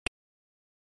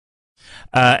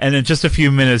And in just a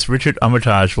few minutes, Richard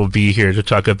Armitage will be here to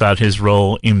talk about his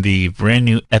role in the brand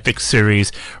new epic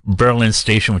series Berlin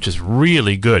Station, which is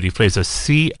really good. He plays a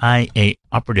CIA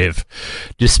operative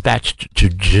dispatched to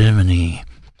Germany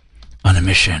on a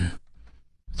mission.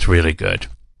 It's really good.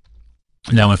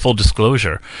 Now, in full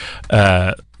disclosure,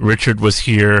 Richard was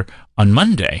here on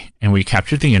Monday, and we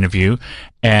captured the interview,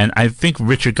 and I think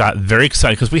Richard got very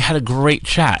excited because we had a great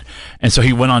chat, and so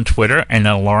he went on Twitter and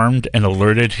alarmed and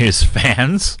alerted his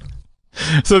fans.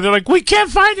 So they're like, we can't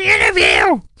find the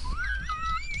interview!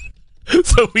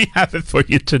 So we have it for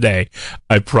you today,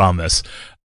 I promise.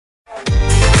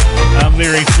 I'm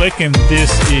Larry Flick, and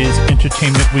this is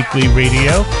Entertainment Weekly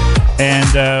Radio.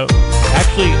 And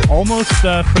actually almost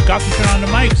forgot to turn on the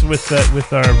mics with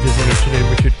our visitor today,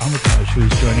 Richard Armitage,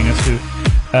 who's joining us, who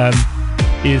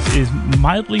is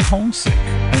mildly homesick.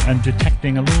 I'm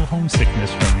detecting a little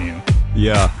homesickness from you.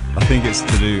 Yeah, I think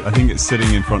it's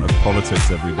sitting in front of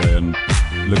politics every day and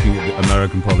looking at the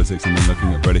American politics and then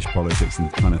looking at British politics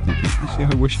and kind of thinking, actually,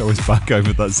 I wish I was back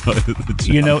over that side of the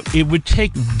channel. You know, it would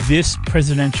take this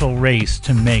presidential race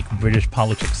to make British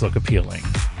politics look appealing.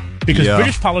 Because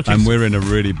British politics, and we're in a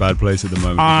really bad place at the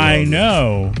moment. I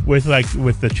know, with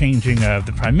the changing of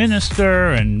the prime minister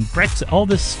and Brexit, all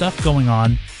this stuff going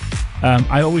on.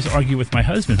 I always argue with my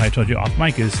husband, who I told you off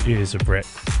mic is a Brit.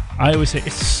 I always say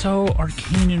it's so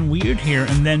arcane and weird here,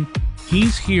 and then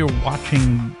he's here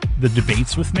watching the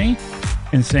debates with me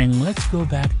and saying, "Let's go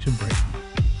back to Britain."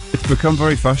 It's become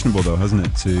very fashionable, though, hasn't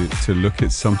it, to look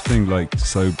at something like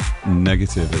so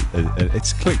negative.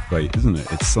 It's clickbait, isn't it?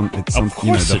 It's some.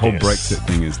 You know, the whole Brexit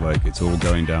thing is like it's all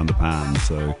going down the pan.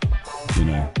 So, you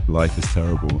know, life is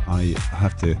terrible. I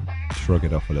have to shrug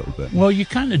it off a little bit. Well, you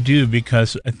kind of do,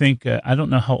 because I think I don't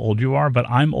know how old you are, but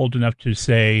I'm old enough to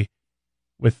say,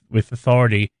 with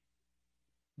authority,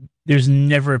 there's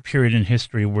never a period in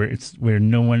history where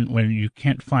you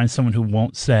can't find someone who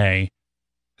won't say,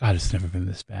 God, it's never been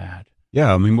this bad.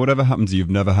 Yeah, I mean, whatever happens,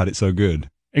 you've never had it so good.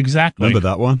 Exactly. Remember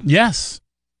that one? Yes.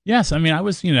 I mean,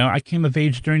 I came of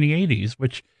age during the 80s,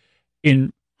 which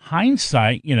in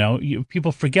hindsight,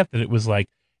 people forget that it was like,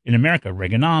 in America,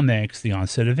 Reaganomics, the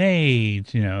onset of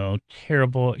AIDS,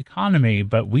 terrible economy.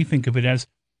 But we think of it as,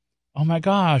 oh my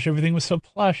gosh, everything was so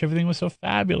plush, everything was so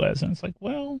fabulous. And it's like,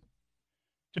 well,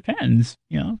 depends,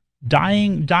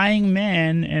 dying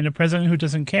men and a president who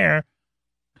doesn't care,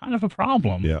 kind of a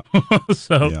problem. Yeah.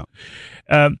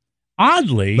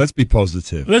 Oddly, let's be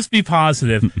positive.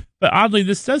 But oddly,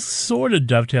 this does sort of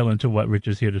dovetail into what Rich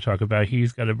is here to talk about.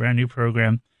 He's got a brand new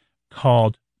program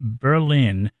called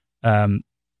Berlin.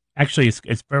 Actually,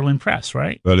 it's Berlin Press,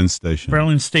 right? Berlin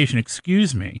Station.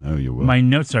 Excuse me. Oh, you're welcome. My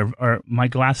notes are my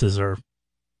glasses are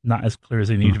not as clear as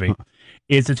they need to be.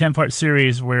 It's a 10-part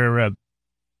series where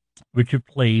Richard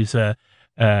plays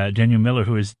Daniel Miller,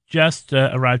 who has just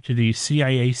arrived to the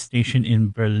CIA station in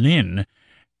Berlin,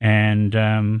 and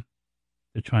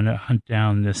they're trying to hunt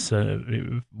down this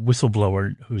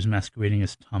whistleblower who's masquerading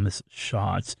as Thomas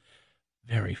Shaw. It's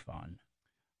very fun.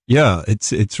 Yeah,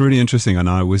 it's really interesting, and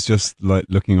I was just like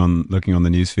looking on the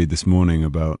newsfeed this morning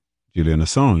about Julian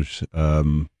Assange.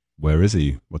 Where is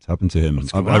he? What's happened to him?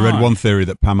 I read one theory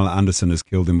that Pamela Anderson has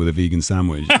killed him with a vegan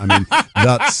sandwich. I mean,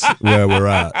 that's where we're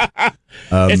at.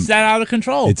 It's that out of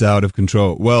control. It's out of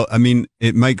control. Well, I mean,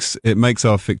 it makes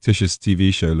our fictitious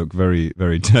TV show look very,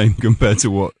 very tame compared to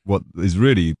what is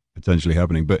really potentially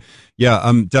happening. But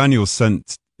yeah, Daniel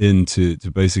sent in to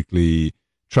basically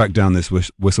track down this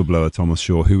whistleblower, Thomas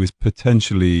Shaw, who is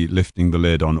potentially lifting the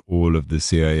lid on all of the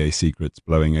CIA secrets,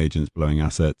 blowing agents, blowing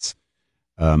assets.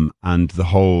 And the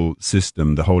whole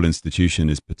system, the whole institution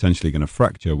is potentially going to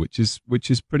fracture, which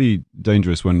is pretty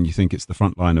dangerous when you think it's the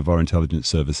front line of our intelligence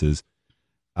services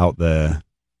out there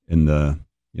in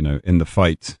the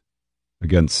fight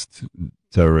against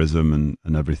terrorism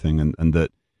and everything, and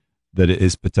that it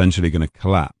is potentially going to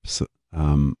collapse,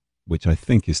 which I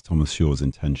think is Thomas Shaw's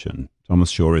intention. Thomas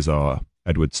Shaw is our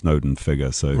Edward Snowden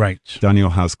figure, so right. Daniel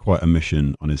has quite a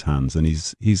mission on his hands, and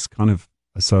he's kind of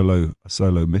a solo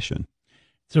mission.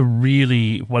 So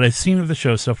really, what I've seen of the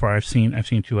show so far, I've seen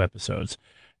 2 episodes,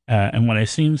 and what I've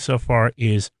seen so far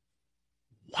is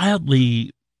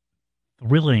wildly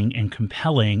thrilling and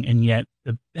compelling, and yet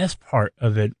the best part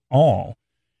of it all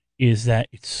is that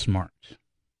it's smart.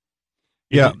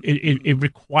 Yeah, it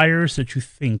requires that you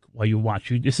think while you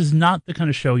watch. This is not the kind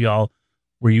of show, y'all,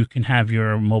 where you can have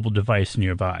your mobile device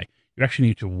nearby. You actually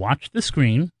need to watch the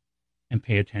screen and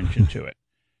pay attention to it.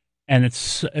 And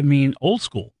it's, old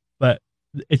school, but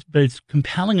it's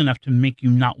compelling enough to make you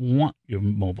not want your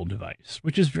mobile device,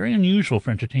 which is very unusual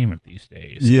for entertainment these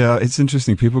days. Yeah, it's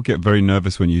interesting. People get very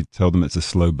nervous when you tell them it's a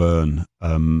slow burn.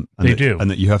 They do, and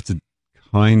that you have to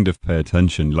kind of pay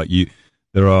attention. Like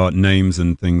there are names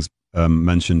and things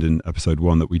mentioned in episode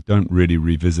 1 that we don't really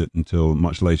revisit until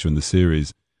much later in the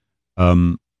series.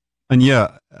 And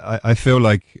yeah, I feel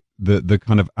like the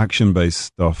kind of action-based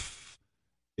stuff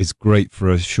is great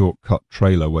for a shortcut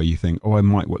trailer where you think, oh, I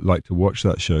might like to watch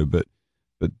that show, but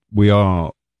we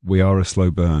are a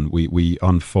slow burn. We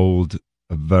unfold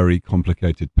a very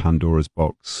complicated Pandora's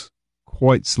box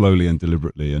quite slowly and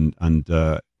deliberately, and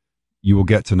you will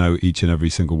get to know each and every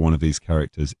single one of these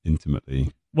characters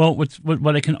intimately. Well,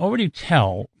 what I can already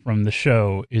tell from the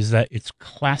show is that it's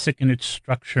classic in its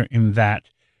structure in that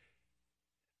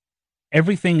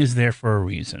everything is there for a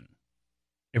reason.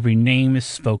 Every name is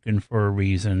spoken for a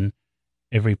reason.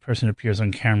 Every person appears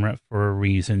on camera for a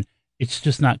reason. It's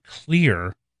just not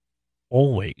clear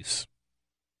always.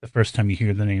 The first time you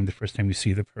hear the name, the first time you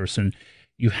see the person,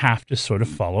 you have to sort of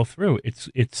follow through.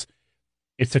 It's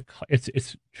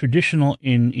traditional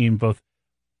in both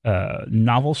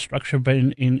novel structure, but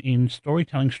in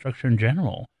storytelling structure in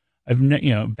general.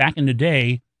 Back in the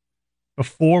day,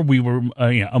 before we were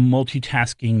a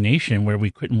multitasking nation where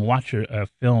we couldn't watch a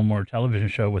film or a television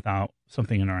show without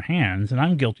something in our hands, and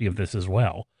I'm guilty of this as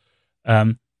well,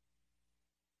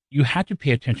 you had to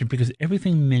pay attention because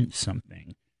everything meant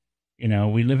something.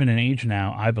 We live in an age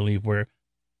now, I believe, where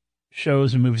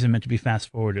shows and movies are meant to be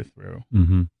fast-forwarded through.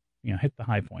 Mm-hmm. Hit the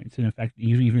high points. And in fact,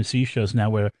 you even see shows now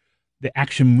where the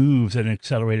action moves at an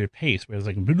accelerated pace, where it's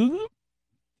like,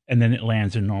 and then it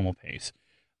lands in normal pace.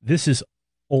 This is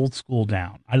old school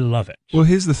down. I love it. Well,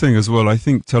 here's the thing as well. I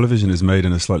think television is made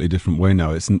in a slightly different way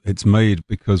now. It's made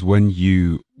because when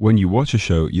you watch a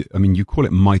show, you call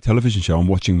it my television show. I'm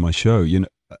watching my show.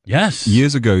 Yes.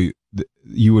 Years ago,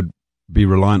 you would be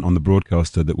reliant on the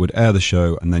broadcaster that would air the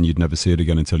show, and then you'd never see it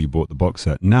again until you bought the box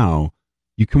set. Now,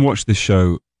 you can watch this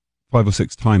show 5 or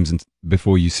 6 times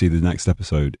before you see the next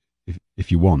episode,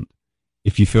 if you want.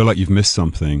 If you feel like you've missed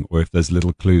something, or if there's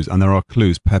little clues, and there are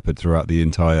clues peppered throughout the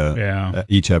entire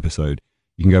each episode,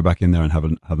 you can go back in there and have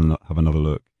another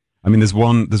look. I mean, there's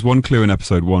one clue in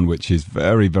episode 1 which is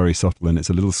very, very subtle, and it's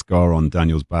a little scar on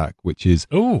Daniel's back, which is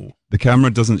the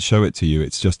camera doesn't show it to you.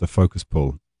 It's just a focus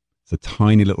pull. It's a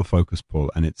tiny little focus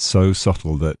pull, and it's so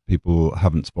subtle that people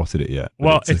haven't spotted it yet.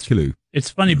 Well, it's a clue.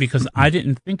 It's funny because I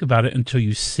didn't think about it until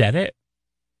you said it.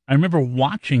 I remember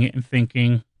watching it and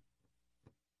thinking,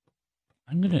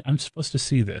 I'm supposed to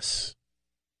see this,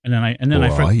 and then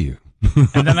are you?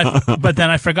 But then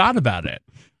I forgot about it.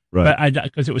 Right. But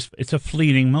because it's a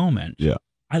fleeting moment. Yeah.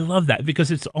 I love that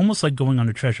because it's almost like going on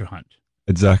a treasure hunt.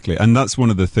 Exactly, and that's one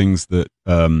of the things that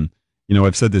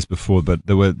I've said this before, but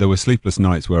there were sleepless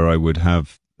nights where I would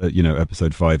have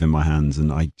episode 5 in my hands,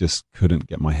 and I just couldn't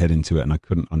get my head into it, and I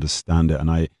couldn't understand it, and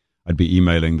I'd be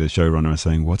emailing the showrunner and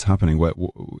saying, "What's happening?"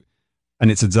 And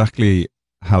it's exactly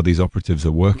how these operatives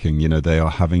are working. They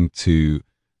are having to,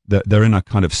 they're in a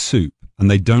kind of soup, and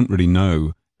they don't really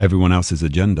know everyone else's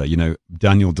agenda.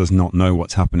 Daniel does not know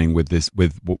what's happening with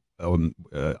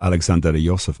Alexander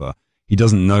Yosefa. He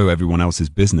doesn't know everyone else's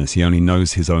business. He only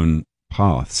knows his own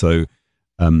path. So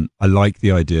I like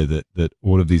the idea that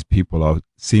all of these people are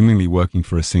seemingly working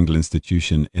for a single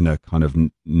institution in a kind of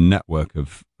network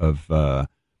of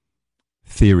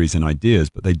theories and ideas,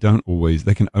 but they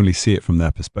can only see it from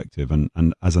their perspective.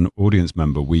 And as an audience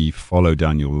member, we follow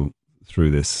Daniel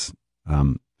through this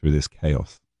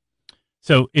chaos.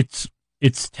 So it's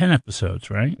 10 episodes,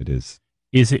 right? It is.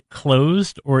 Is it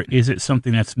closed, or is it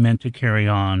something that's meant to carry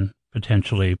on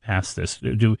potentially past this?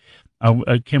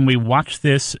 Can we watch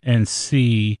this and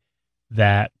see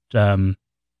that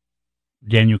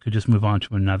Daniel could just move on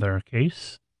to another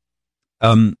case?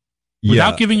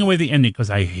 Without giving away the ending, because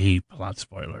I hate plot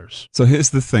spoilers. So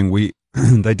here's the thing: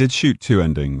 they did shoot 2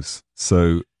 endings.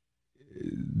 So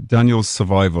Daniel's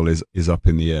survival is up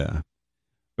in the air,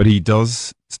 but he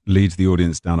does lead the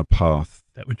audience down a path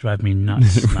that would drive me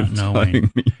nuts. Not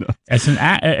knowing. As an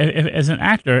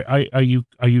actor, are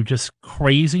you just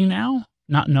crazy now,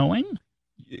 not knowing?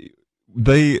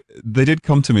 They did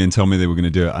come to me and tell me they were going to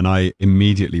do it, and I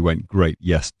immediately went, "Great,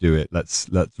 yes, do it. Let's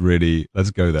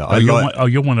go there."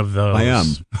 You're one of those. I am.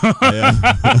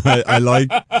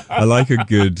 I like a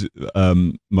good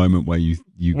moment where you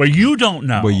where you don't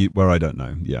know, where I don't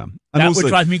know. Yeah, and that also, would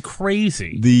drive me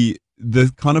crazy.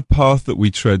 The kind of path that we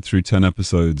tread through 10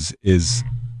 episodes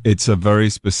it's a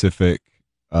very specific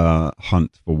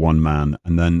hunt for one man,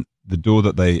 and then the door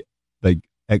that they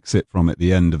exit from at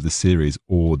the end of the series,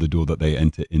 or the door that they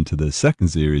enter into the second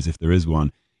series, if there is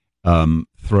one,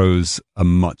 throws a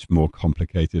much more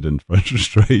complicated and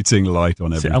frustrating light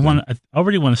on everything. I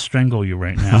already want to strangle you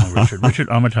right now, Richard. Richard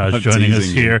Armitage joining us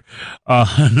here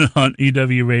on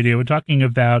EW-Radio. We're talking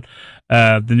about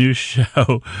the new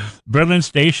show, Berlin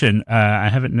Station.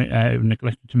 I've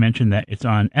neglected to mention that it's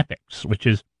on Epix, which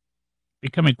is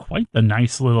becoming quite the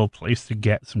nice little place to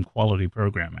get some quality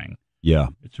programming. Yeah.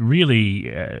 It's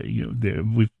really,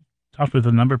 we've talked with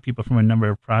a number of people from a number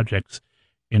of projects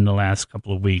in the last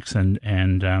couple of weeks, and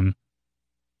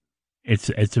it's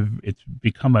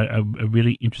become a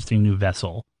really interesting new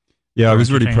vessel. Yeah, I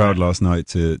was really proud last night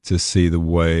to see the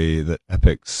way that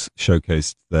Epix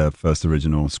showcased their first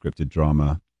original scripted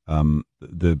drama,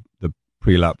 the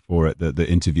pre-lap for it, the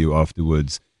interview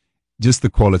afterwards, just the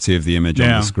quality of the image on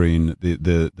the screen.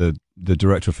 The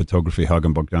director of photography,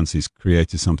 Hagen Bogdanski's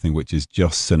created something which is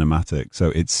just cinematic.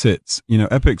 So it sits,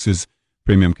 Epix is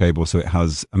premium cable, so it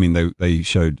has, they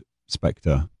showed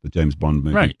Spectre, the James Bond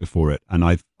movie, before it. And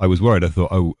I was worried. I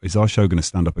thought, is our show going to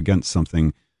stand up against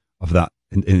something of that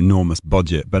enormous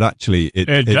budget? But actually, it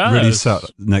really sat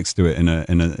next to it in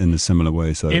a similar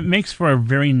way. So it makes for a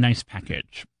very nice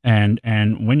package. And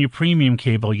when you're premium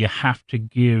cable, you have to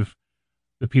give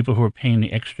the people who are paying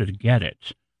the extra to get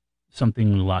it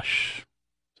something lush,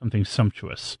 something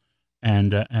sumptuous,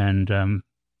 and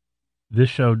this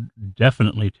show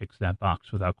definitely ticks that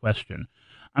box without question.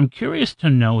 I'm curious to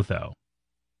know, though,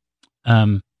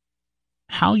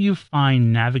 how you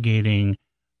find navigating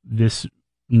this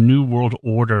new world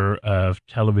order of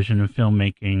television and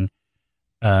filmmaking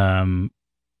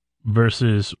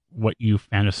versus what you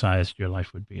fantasized your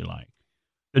life would be like.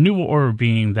 The new world order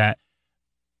being that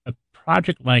a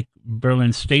project like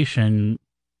Berlin Station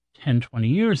 10, 20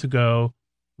 years ago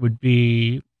would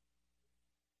be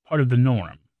part of the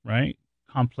norm, right?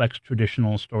 Complex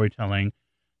traditional storytelling,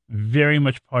 very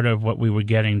much part of what we were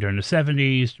getting during the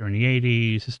 70s, during the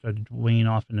 80s. It started to wane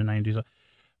off in the 90s.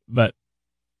 But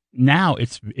now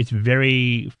it's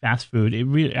very fast food.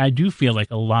 I do feel like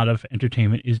a lot of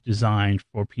entertainment is designed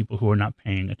for people who are not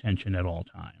paying attention at all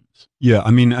times. Yeah,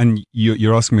 and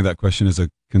you're asking me that question as a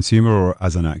consumer or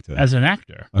as an actor? As an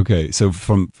actor. Okay, so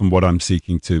from what I'm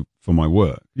seeking for my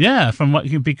work. Yeah,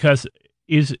 because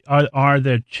are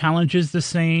the challenges the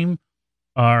same?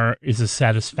 Is the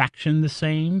satisfaction the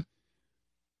same?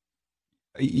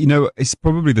 It's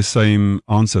probably the same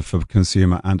answer for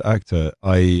consumer and actor.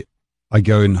 I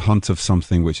go in hunt of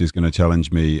something which is going to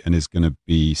challenge me and is going to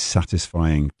be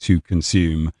satisfying to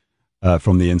consume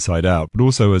from the inside out. But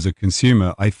also as a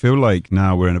consumer, I feel like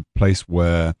now we're in a place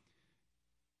where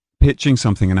pitching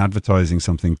something and advertising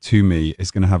something to me is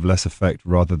going to have less effect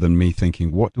rather than me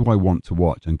thinking, what do I want to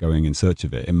watch, and going in search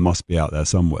of it. It must be out there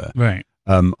somewhere. Right.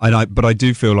 But I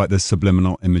do feel like there's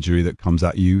subliminal imagery that comes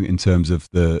at you in terms of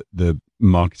the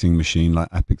marketing machine. Like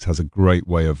Epix has a great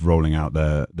way of rolling out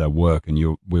their work,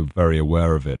 and we're very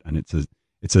aware of it. And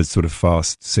it's a sort of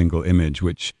fast single image,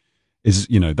 which is,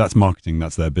 that's marketing,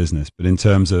 that's their business. But in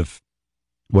terms of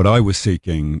what I was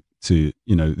seeking to,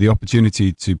 the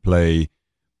opportunity to play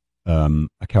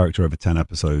a character over 10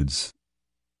 episodes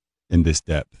in this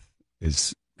depth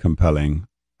is compelling.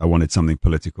 I wanted something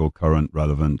political, current,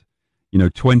 relevant.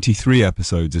 23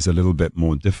 episodes is a little bit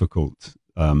more difficult.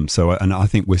 And I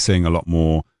think we're seeing a lot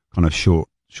more kind of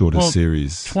shorter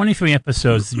series. 23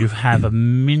 episodes, you have a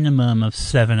minimum of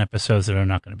 7 episodes that are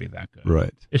not going to be that good.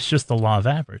 Right. It's just the law of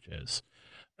averages.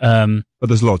 But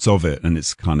there's lots of it, and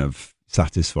it's kind of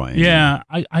satisfying. Yeah,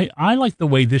 I like the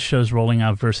way this show's rolling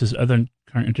out versus other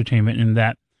current entertainment in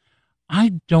that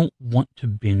I don't want to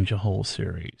binge a whole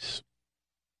series.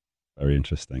 Very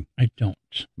interesting. I don't.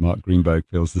 Mark Greenberg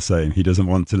feels the same. He doesn't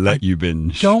want to let you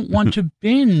binge. Don't want to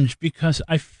binge because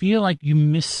I feel like you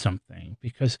miss something,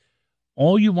 because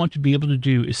all you want to be able to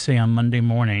do is say on Monday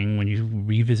morning when you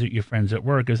revisit your friends at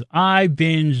work is, I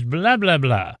binged blah, blah,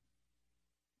 blah.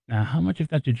 Now, how much of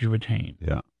that did you retain?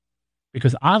 Yeah.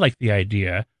 Because I like the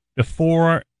idea,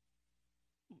 before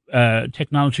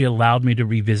technology allowed me to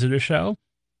revisit a show,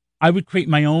 I would create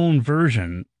my own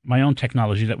version, my own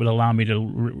technology that would allow me to,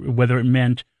 whether it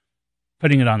meant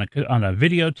putting it on a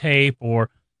videotape, or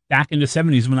back in the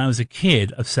 70s when I was a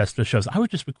kid obsessed with shows, I would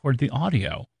just record the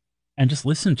audio and just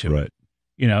listen to it.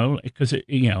 Because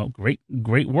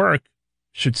great work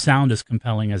should sound as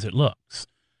compelling as it looks.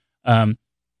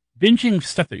 Binging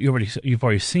stuff that you've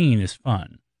already seen is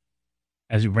fun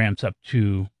as it ramps up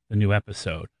to the new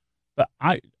episode, but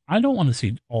I don't want to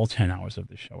see all 10 hours of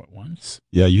the show at once.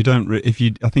 Yeah, you don't.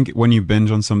 I think when you binge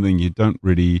on something, you don't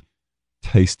really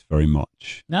taste very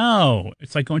much. No,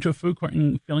 it's like going to a food court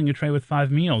and filling your tray with 5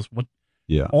 meals.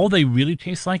 All they really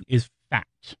taste like is fat.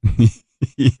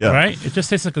 Yeah. Right? It just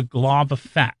tastes like a glob of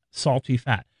fat. salty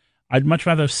fat. I'd much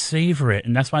rather savor it,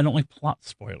 and that's why I don't like plot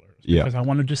spoilers, because I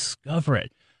want to discover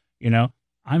it. You know,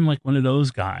 I'm like one of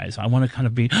those guys. I want to kind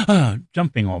of be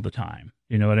jumping all the time.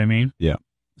 You know what I mean? Yeah.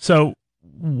 So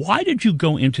why did you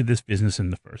go into this business in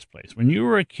the first place? When you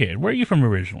were a kid, where are you from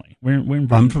originally? Where in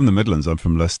I'm from the Midlands. I'm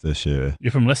from Leicestershire.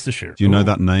 You're from Leicestershire. Do you know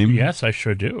that name? Yes, I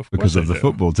sure do. Because of the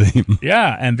football team.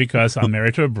 Yeah, and because I'm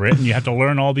married to a Brit, and you have to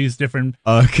learn all these different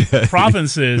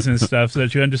provinces and stuff so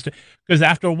that you understand. Because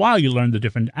after a while, you learn the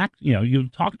different you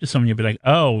talk to someone, you'll be like,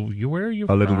 "Oh, where are you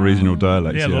from?" Little regional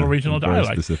dialects. Yeah, little regional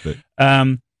dialects. Specific.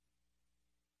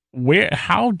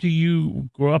 How do you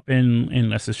grow up in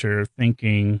Leicestershire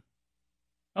thinking,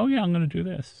 "Oh yeah, I'm going to do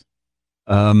this"?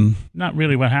 Not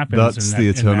really what happens. That's the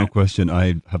eternal question.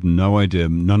 I have no idea.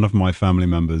 None of my family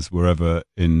members were ever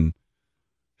in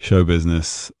show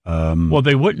business. Well,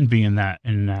 they wouldn't be in that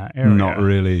area. Not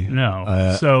really.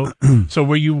 No. So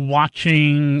were you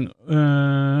watching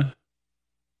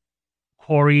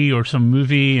Corey or some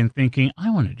movie and thinking, I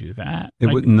want to do that? It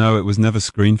was never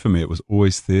screened for me. It was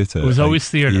always theatre. It was always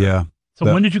theatre. Yeah. So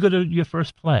when did you go to your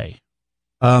first play?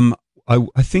 I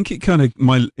think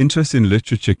my interest in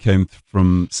literature came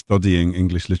from studying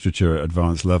English literature at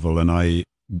advanced level, and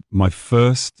my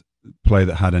first play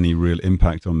that had any real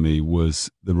impact on me was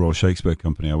the Royal Shakespeare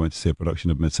Company. I went to see a production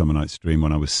of Midsummer Night's Dream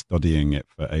when I was studying it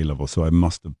for A level, so I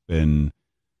must have been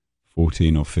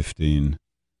 14 or 15.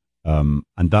 And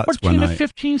that's 14 or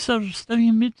 15, so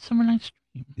studying Midsummer Night's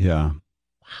Dream. Yeah. Wow.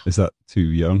 Is that too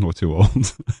young or too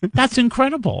old? That's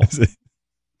incredible.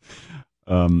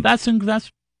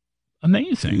 That's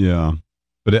amazing. Yeah.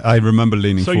 But I remember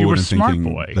leaning so forward you were and smart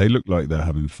thinking, boy. They look like they're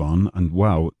having fun, and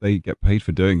wow, they get paid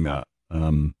for doing that.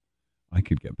 I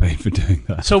could get paid for doing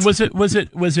that. So was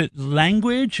it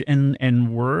language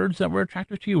and words that were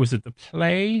attractive to you? Was it the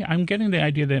play? I'm getting the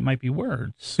idea that it might be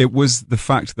words. It was the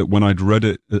fact that when I'd read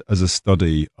it as a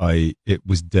study, it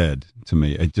was dead to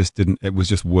me. It just didn't. It was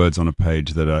just words on a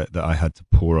page that I had to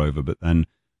pore over. But then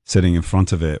sitting in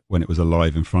front of it when it was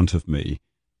alive in front of me,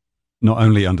 not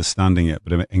only understanding it,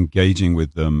 but engaging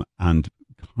with them and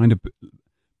kind of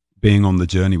being on the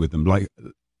journey with them. Like,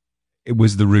 it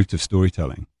was the root of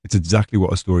storytelling. It's exactly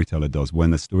what a storyteller does. When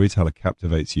the storyteller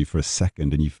captivates you for a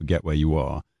second and you forget where you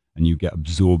are and you get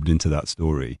absorbed into that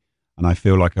story. And I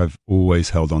feel like I've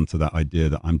always held on to that idea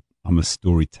that I'm a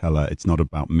storyteller. It's not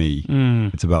about me.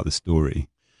 It's about the story.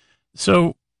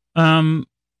 So, from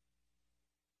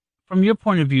your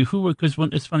point of view, because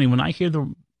it's funny, when I hear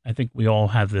I think we all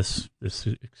have this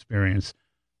experience,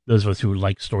 those of us who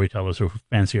like storytellers or who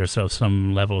fancy ourselves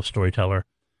some level of storyteller.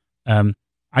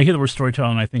 I hear the word storyteller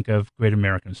and I think of great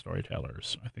American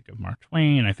storytellers. I think of Mark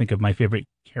Twain. I think of my favorite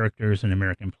characters in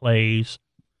American plays.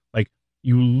 Like,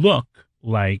 you look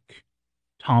like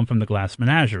Tom from the Glass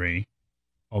Menagerie,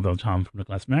 although Tom from the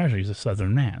Glass Menagerie is a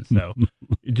Southern man. So,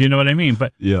 do you know what I mean?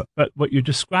 But yeah. But what you're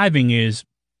describing is,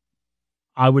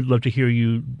 I would love to hear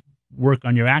you work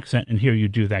on your accent and hear you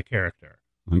do that character.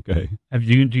 Okay. Do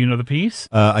you know the piece?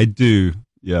 I do.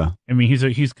 Yeah. I mean,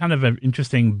 he's kind of an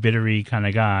interesting, bittery kind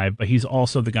of guy, but he's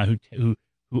also the guy who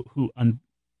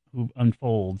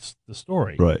unfolds the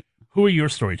story. Right. Who are your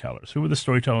storytellers? Who are the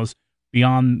storytellers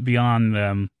beyond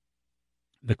the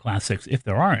classics, if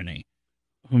there are any,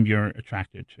 whom you're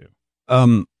attracted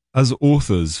to? As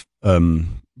authors,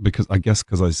 because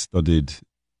I studied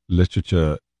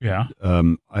literature. Yeah.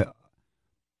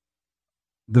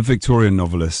 The Victorian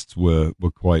novelists were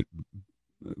quite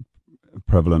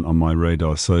prevalent on my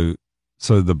radar. So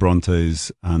the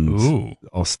Brontes and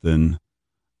Austen.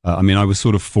 I mean, I was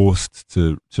sort of forced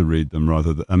to read them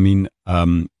rather than.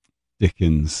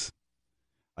 Dickens.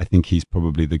 I think he's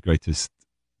probably the greatest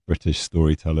British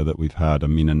storyteller that we've had. I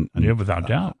mean, and yeah, without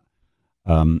doubt.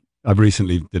 I've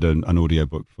recently did an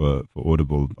audiobook for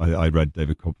Audible. I read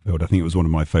David Copperfield. I think it was one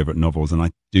of my favorite novels, and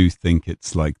I do think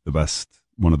it's like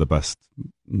one of the best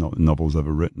novels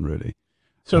ever written, really.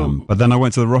 So, but then I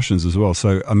went to the Russians as well.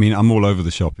 So, I mean, I'm all over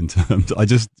the shop in terms. I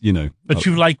just, But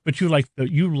you like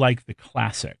the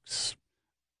classics.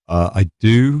 I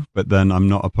do, but then I'm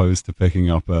not opposed to picking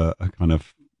up a kind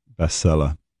of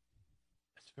bestseller.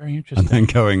 That's very interesting. And then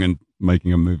going and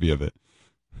making a movie of it.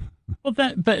 Well,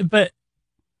 but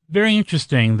very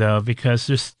interesting though,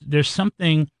 because there's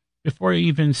something before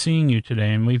even seeing you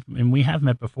today, and we have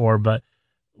met before, but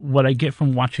what I get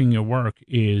from watching your work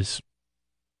is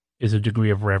a degree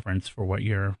of reverence for what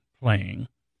you're playing.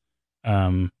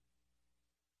 I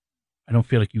don't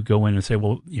feel like you go in and say,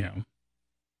 well,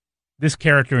 this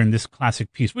character in this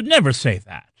classic piece would never say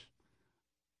that.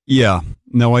 Yeah,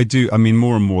 No, I do. I mean,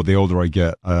 more and more, the older I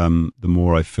get, the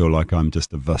more I feel like I'm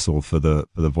just a vessel for the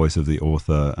voice of the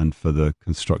author and for the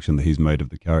construction that he's made of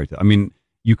the character. I mean,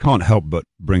 you can't help but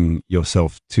bring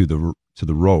yourself to the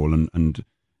role, and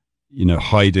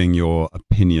hiding your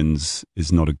opinions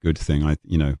is not a good thing.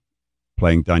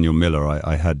 Playing Daniel Miller,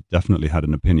 I had definitely had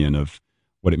an opinion of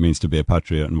what it means to be a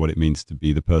patriot and what it means to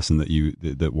be the person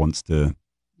that wants to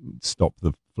stop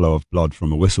the flow of blood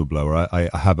from a whistleblower. I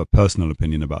have a personal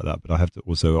opinion about that, but I have to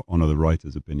also honor the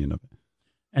writer's opinion of it.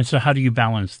 And so how do you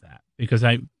balance that? Because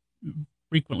I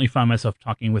frequently find myself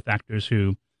talking with actors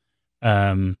who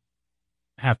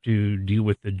have to deal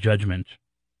with the judgment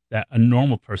that a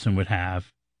normal person would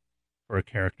have for a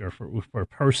character, for a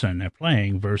person they're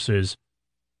playing, versus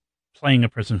playing a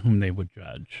person whom they would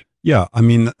judge. Yeah, I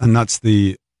mean, and that's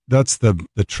the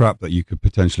trap that you could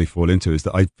potentially fall into, is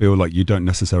that I feel like you don't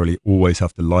necessarily always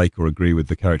have to like or agree with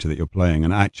the character that you're playing.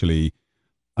 And actually,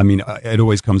 I mean, it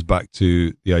always comes back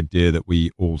to the idea that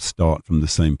we all start from the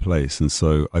same place. And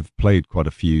so I've played quite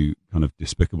a few kind of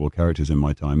despicable characters in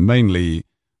my time, mainly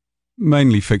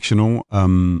fictional.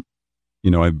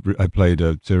 I played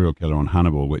a serial killer on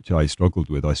Hannibal, which I struggled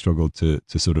with. I struggled to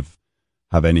sort of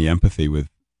have any empathy with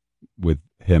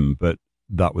him, but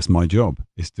that was my job,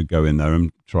 is to go in there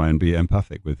and try and be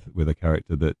empathic with a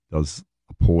character that does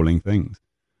appalling things.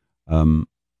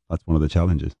 That's one of the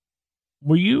challenges.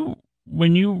 What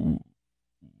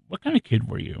kind of kid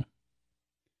were you?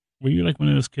 Were you like one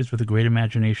of those kids with a great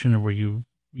imagination, or were you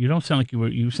don't sound like you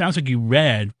were, sounds like you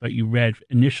read, but you read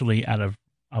initially out of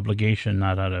obligation,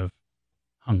 not out of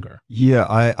hunger. Yeah,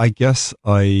 I guess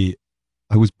I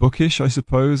was bookish, I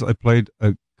suppose. I played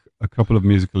a couple of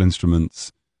musical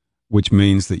instruments, which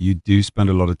means that you do spend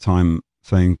a lot of time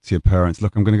saying to your parents,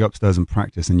 look, I'm going to go upstairs and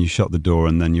practice, and you shut the door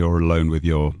and then you're alone with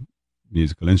your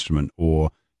musical instrument, or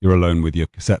you're alone with your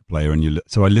cassette player.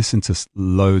 So I listened to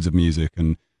loads of music,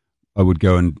 and I would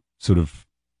go and sort of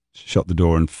shut the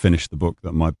door and finish the book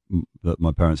that my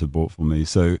parents had bought for me.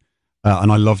 So,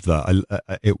 and I loved that.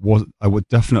 I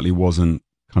definitely wasn't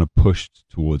kind of pushed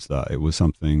towards that. It was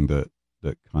something that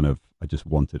kind of, I just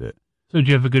wanted it. So did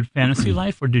you have a good fantasy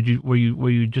life, or were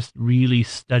you just really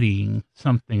studying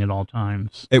something at all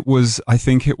times? I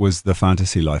think it was the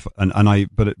fantasy life,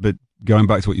 but going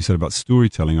back to what you said about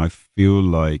storytelling, I feel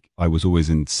like I was always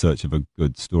in search of a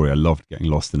good story. I loved getting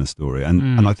lost in a story,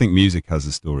 and I think music has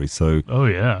a story. So, oh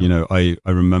yeah, I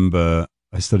remember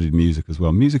I studied music as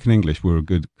well. Music and English were a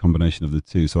good combination of the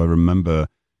two. So I remember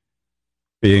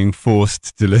being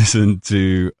forced to listen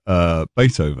to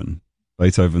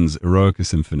Beethoven's Eroica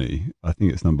Symphony. I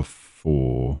think it's number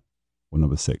 4 or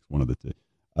number 6, one of the two.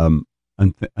 And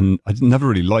I never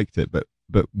really liked it, but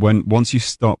once you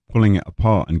start pulling it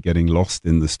apart and getting lost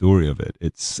in the story of it,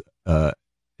 it's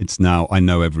now, I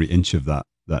know every inch of that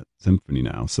symphony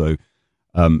now. So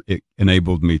it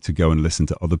enabled me to go and listen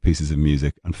to other pieces of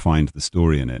music and find the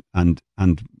story in it, and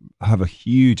have a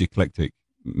huge eclectic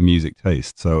music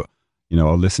taste. So,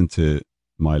 I'll listen to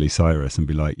Miley Cyrus and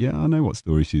be like, yeah, I know what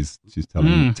story she's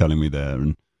telling me there.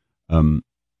 And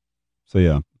so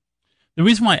yeah. The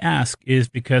reason why I ask is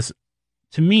because,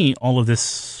 to me, all of this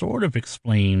sort of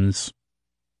explains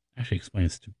I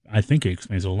think it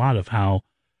explains a lot of how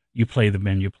you play the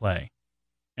men you play.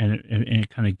 And it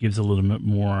kind of gives a little bit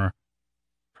more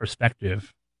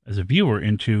perspective as a viewer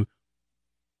into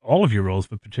all of your roles,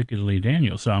 but particularly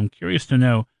Daniel. So I'm curious to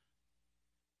know,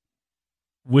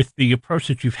 with the approach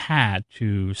that you've had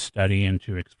to study and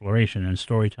to exploration and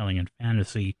storytelling and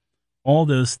fantasy, all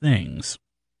those things,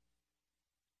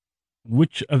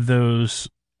 which of those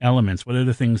elements, what are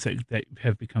the things that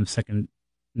have become second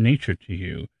nature to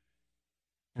you,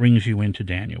 brings you into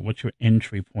Daniel? What's your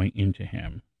entry point into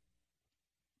him?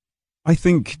 I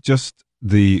think just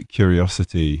the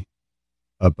curiosity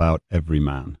about every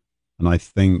man. And I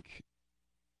think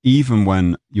even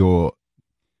when you're,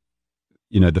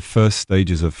 the first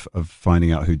stages of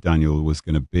finding out who Daniel was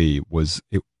going to be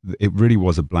it really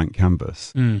was a blank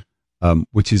canvas,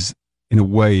 which is in a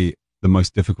way the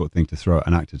most difficult thing to throw at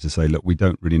an actor, to say, look, we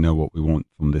don't really know what we want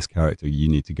from this character. You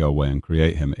need to go away and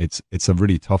create him. It's a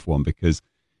really tough one, because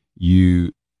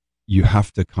you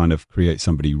have to kind of create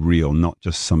somebody real, not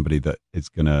just somebody that is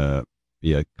going to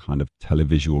be a kind of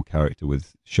televisual character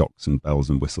with shocks and bells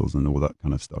and whistles and all that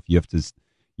kind of stuff.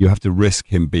 You have to risk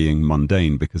him being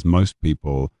mundane, because most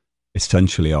people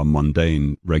essentially are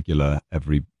mundane, regular,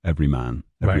 every men.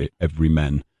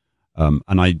 And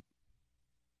I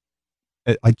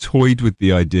toyed with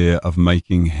the idea of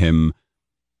making him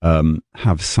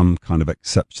have some kind of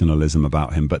exceptionalism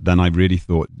about him, but then I really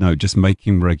thought, no, just make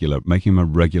him regular, make him a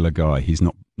regular guy. He's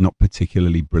not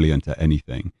particularly brilliant at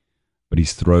anything, but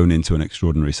he's thrown into an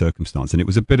extraordinary circumstance. And it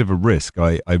was a bit of a risk.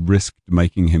 I risked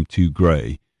making him too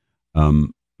grey,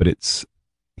 but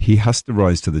he has to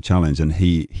rise to the challenge, and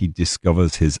he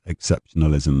discovers his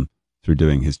exceptionalism through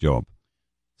doing his job.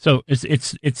 So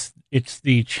it's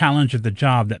the challenge of the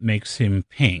job that makes him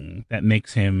ping, that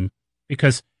makes him,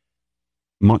 because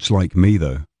much like me,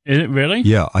 though. Is it really?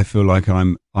 Yeah, I feel like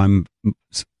I'm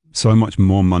so much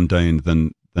more mundane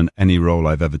than any role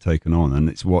I've ever taken on, and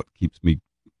it's what keeps me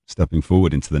stepping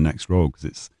forward into the next role,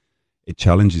 because it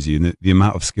challenges you. And the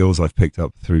amount of skills I've picked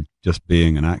up through just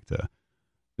being an actor,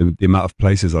 the amount of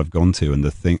places I've gone to, and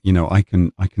the thing, I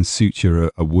can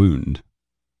suture a wound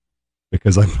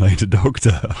because I played a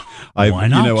doctor. Why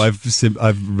not? I've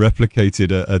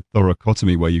replicated a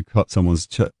thoracotomy where you cut someone's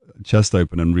chest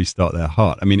open and restart their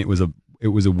heart. I mean, it was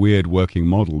a weird working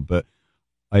model, but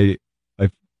I've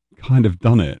kind of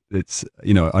done it. It's,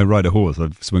 I ride a horse, I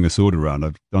swing a sword around,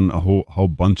 I've done a whole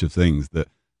bunch of things that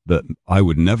I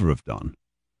would never have done,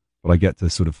 but I get to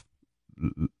sort of,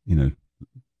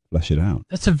 flesh it out.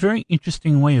 That's a very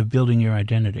interesting way of building your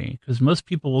identity, because most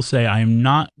people will say, I am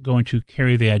not going to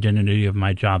carry the identity of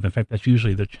my job. In fact, that's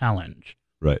usually the challenge.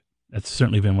 Right. That's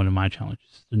certainly been one of my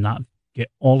challenges, to not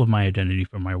get all of my identity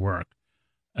from my work.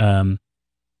 Do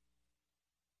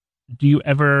you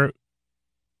ever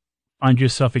find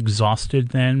yourself exhausted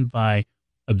then by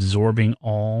absorbing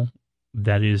all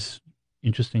that is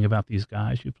interesting about these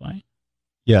guys you play?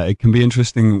 Yeah, it can be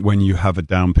interesting when you have a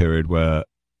down period where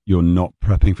you're not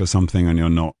prepping for something and you're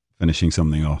not finishing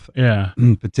something off. Yeah.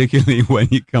 Particularly when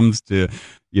it comes to,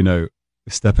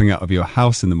 stepping out of your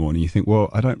house in the morning. You think,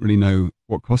 well, I don't really know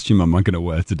what costume am I going to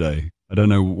wear today. I don't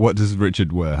know, what does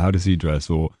Richard wear? How does he dress?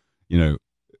 Or,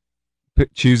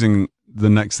 choosing the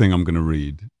next thing I'm going to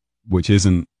read, which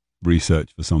isn't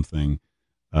research for something.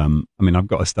 I've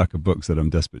got a stack of books that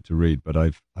I'm desperate to read, but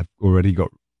I've already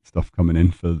got stuff coming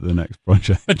in for the next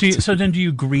project. But do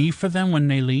you grieve for them when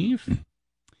they leave?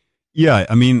 Yeah,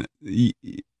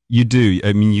 you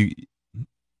do.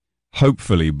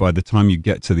 Hopefully by the time you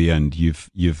get to the end,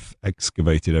 you've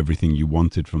excavated everything you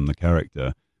wanted from the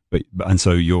character. And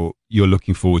so you're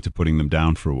looking forward to putting them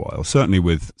down for a while. Certainly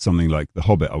with something like The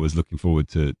Hobbit, I was looking forward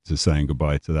to saying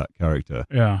goodbye to that character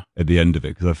at the end of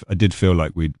it, because I did feel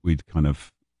like we'd kind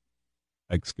of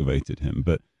excavated him.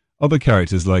 But other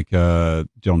characters like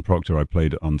John Proctor, I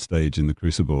played on stage in The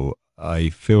Crucible, I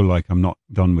feel like I'm not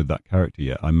done with that character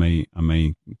yet. I may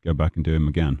go back and do him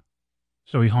again.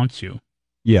 So he haunts you?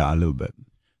 Yeah, a little bit.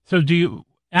 So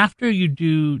after you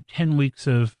do 10 weeks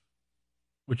of,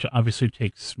 which obviously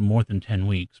takes more than 10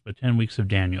 weeks, but 10 weeks of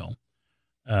Daniel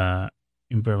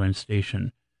in Berlin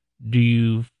Station, do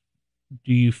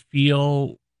you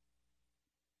feel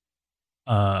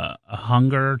a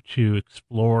hunger to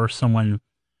explore someone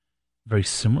very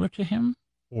similar to him,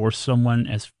 or someone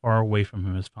as far away from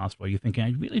him as possible? You thinking,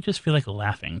 I really just feel like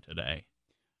laughing today.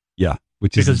 Yeah,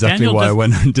 which is exactly why I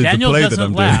went and did the play that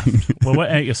I'm doing.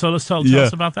 Well, so let's tell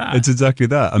us about that. It's exactly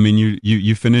that. I mean,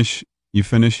 you finish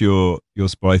your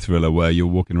spy thriller where you're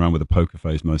walking around with a poker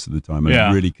face most of the time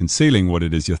and really concealing what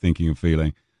it is you're thinking and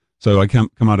feeling. So I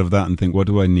can't come out of that and think, what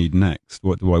do I need next?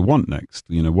 What do I want next?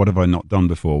 What have I not done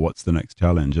before? What's the next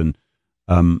challenge? And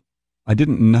I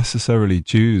didn't necessarily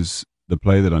choose the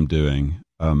play that I'm doing.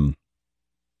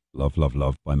 Love, Love,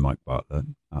 Love by Mike Bartlett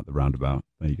at the Roundabout.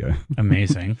 There you go.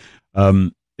 Amazing.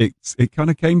 It kind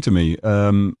of came to me.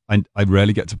 I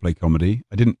rarely get to play comedy.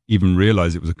 I didn't even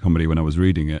realize it was a comedy when I was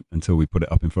reading it until we put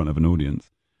it up in front of an audience.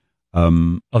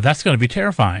 That's going to be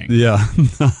terrifying. Yeah.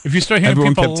 If you start hearing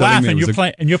people laugh and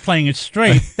you're playing it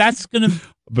straight, that's going to...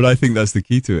 But I think that's the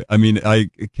key to it. I mean,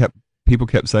 people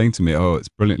kept saying to me, "Oh, it's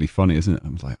brilliantly funny, isn't it?" I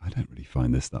was like, I don't really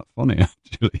find this that funny,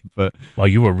 actually. But well,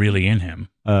 you were really in him.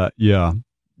 Yeah.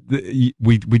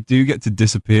 We do get to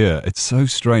disappear. It's so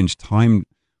strange. Time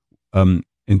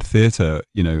in theatre,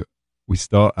 we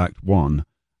start Act 1,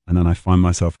 and then I find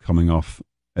myself coming off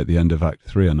at the end of Act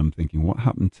 3, and I'm thinking, what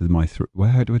happened to my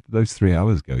where did those 3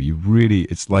 hours go?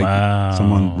 It's like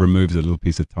someone removes a little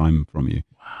piece of time from you.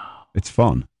 Wow, it's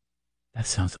fun. That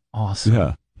sounds awesome.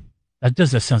 Yeah,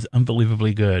 that sounds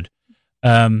unbelievably good.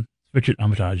 Richard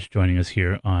Armytage joining us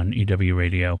here on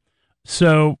EW-Radio.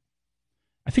 So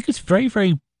I think it's very,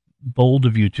 very bold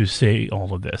of you to say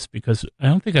all of this, because I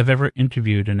don't think I've ever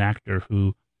interviewed an actor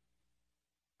who...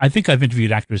 I think I've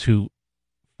interviewed actors who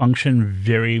function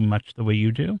very much the way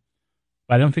you do,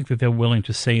 but I don't think that they're willing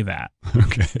to say that.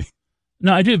 Okay.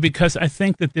 No, I do, because I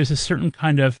think that there's a certain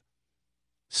kind of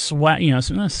swag,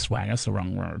 not swag, that's the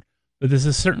wrong word, but there's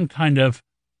a certain kind of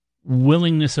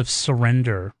willingness of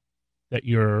surrender that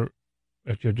you're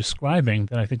describing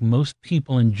that I think most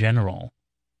people in general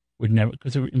would never,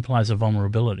 because it implies a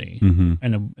vulnerability Mm-hmm.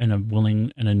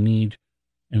 and a need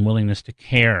and willingness to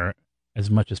care as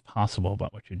much as possible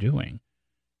about what you're doing.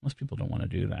 Most people don't want to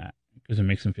do that because it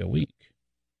makes them feel weak.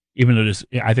 Even though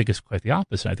I think it's quite the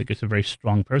opposite. I think it's a very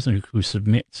strong person who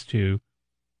submits to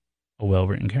a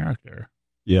well-written character.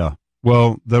 Yeah.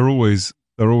 Well, they're always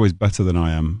better than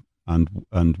I am,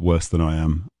 and worse than I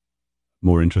am,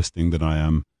 more interesting than I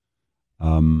am.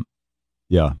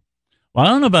 Yeah. Well, I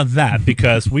don't know about that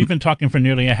because we've been talking for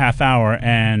nearly a half hour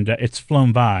and it's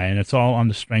flown by, and it's all on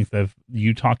the strength of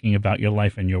you talking about your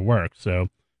life and your work. So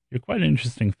you're quite an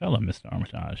interesting fellow, Mr.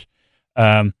 Armitage.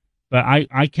 But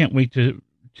I can't wait to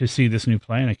see this new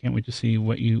play, and I can't wait to see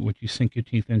what you sink your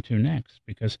teeth into next,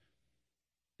 because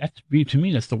to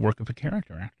me, that's the work of a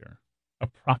character actor, a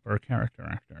proper character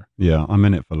actor. Yeah, I'm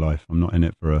in it for life. I'm not in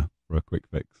it for a quick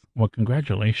fix. Well,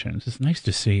 congratulations. It's nice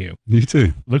to see you. You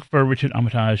too. Look for Richard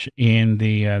Armitage in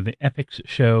the Epix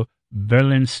show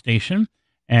Berlin Station,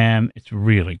 and it's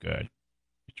really good.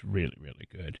 It's really, really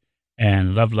good.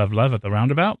 And Love, Love, Love at the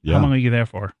Roundabout. Yeah. How long are you there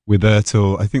for? We're there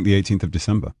till, I think, the 18th of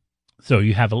December. So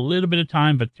you have a little bit of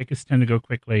time, but tickets tend to go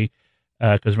quickly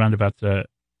because Roundabout's a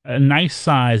nice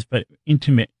size but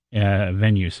intimate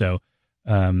venue. So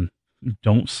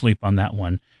don't sleep on that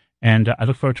one. And I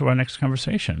look forward to our next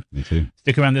conversation. Me too.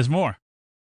 Stick around, there's more.